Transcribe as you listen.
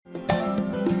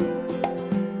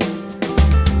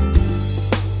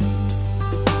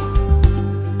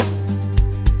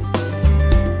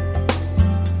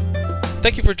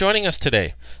Thank you for joining us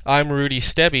today. I'm Rudy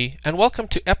Stebbe, and welcome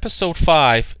to Episode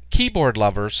 5, Keyboard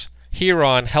Lovers, here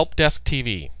on Help Desk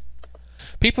TV.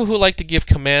 People who like to give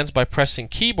commands by pressing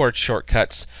keyboard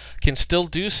shortcuts can still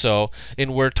do so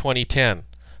in Word 2010.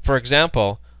 For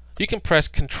example, you can press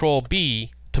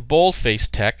Ctrl-B to boldface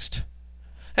text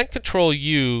and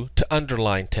Ctrl-U to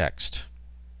underline text.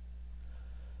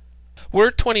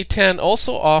 Word 2010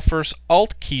 also offers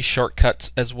Alt key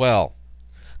shortcuts as well.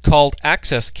 Called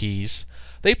access keys,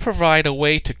 they provide a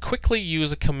way to quickly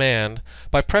use a command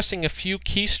by pressing a few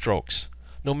keystrokes,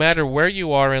 no matter where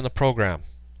you are in the program.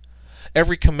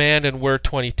 Every command in Word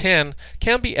 2010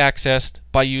 can be accessed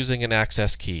by using an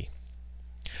access key.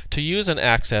 To use an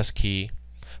access key,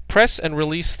 press and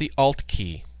release the Alt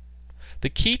key. The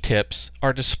key tips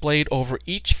are displayed over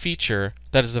each feature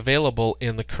that is available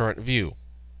in the current view.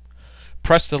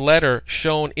 Press the letter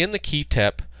shown in the key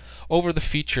tip over the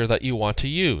feature that you want to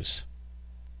use.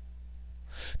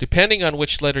 Depending on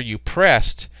which letter you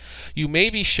pressed, you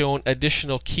may be shown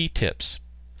additional key tips.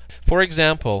 For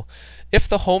example, if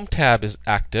the Home tab is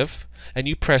active and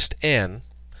you pressed N,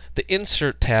 the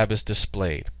Insert tab is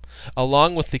displayed,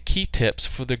 along with the key tips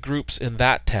for the groups in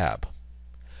that tab.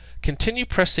 Continue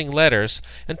pressing letters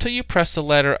until you press the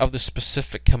letter of the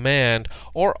specific command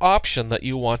or option that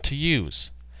you want to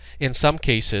use. In some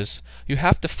cases, you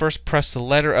have to first press the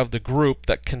letter of the group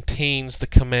that contains the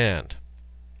command.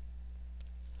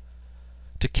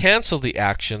 To cancel the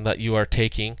action that you are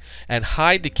taking and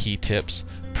hide the key tips,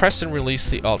 press and release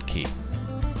the Alt key.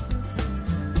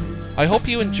 I hope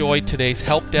you enjoyed today's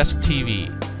Help Desk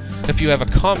TV. If you have a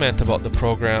comment about the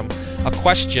program, a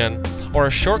question, or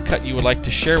a shortcut you would like to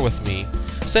share with me,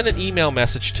 send an email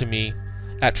message to me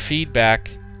at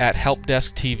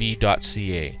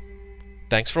feedback@helpdesktv.ca.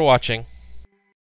 Thanks for watching.